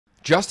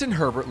Justin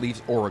Herbert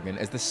leaves Oregon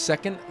as the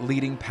second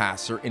leading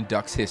passer in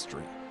Ducks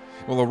history.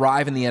 Will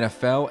arrive in the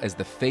NFL as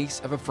the face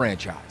of a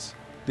franchise.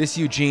 This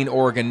Eugene,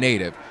 Oregon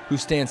native, who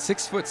stands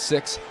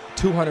 6'6",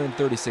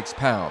 236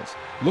 pounds,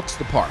 looks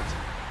the part,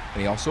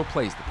 and he also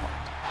plays the part.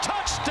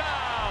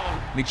 Touchdown!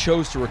 And he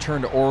chose to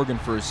return to Oregon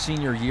for his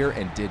senior year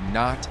and did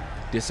not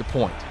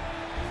disappoint,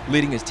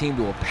 leading his team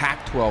to a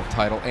Pac-12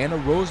 title and a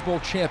Rose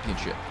Bowl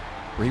championship,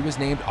 where he was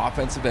named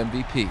Offensive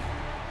MVP.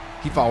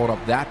 He followed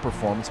up that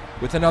performance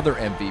with another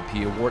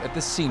MVP award at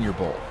the Senior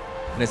Bowl,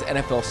 and his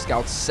NFL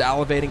scouts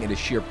salivating at his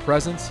sheer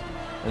presence,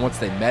 and once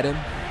they met him,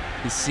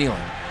 his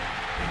ceiling.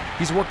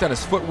 He's worked on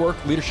his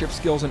footwork, leadership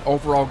skills, and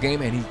overall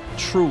game, and he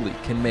truly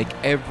can make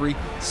every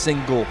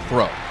single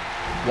throw.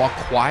 While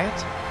quiet,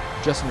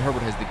 Justin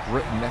Herbert has the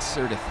grit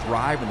necessary to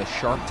thrive in the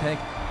shark tank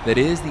that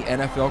is the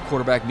NFL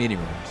quarterback meeting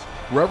rooms.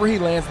 Wherever he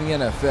lands in the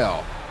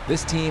NFL,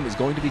 this team is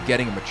going to be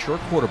getting a mature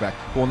quarterback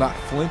who will not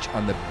flinch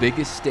on the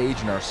biggest stage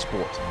in our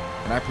sport,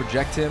 and I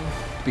project him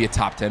to be a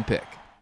top 10 pick.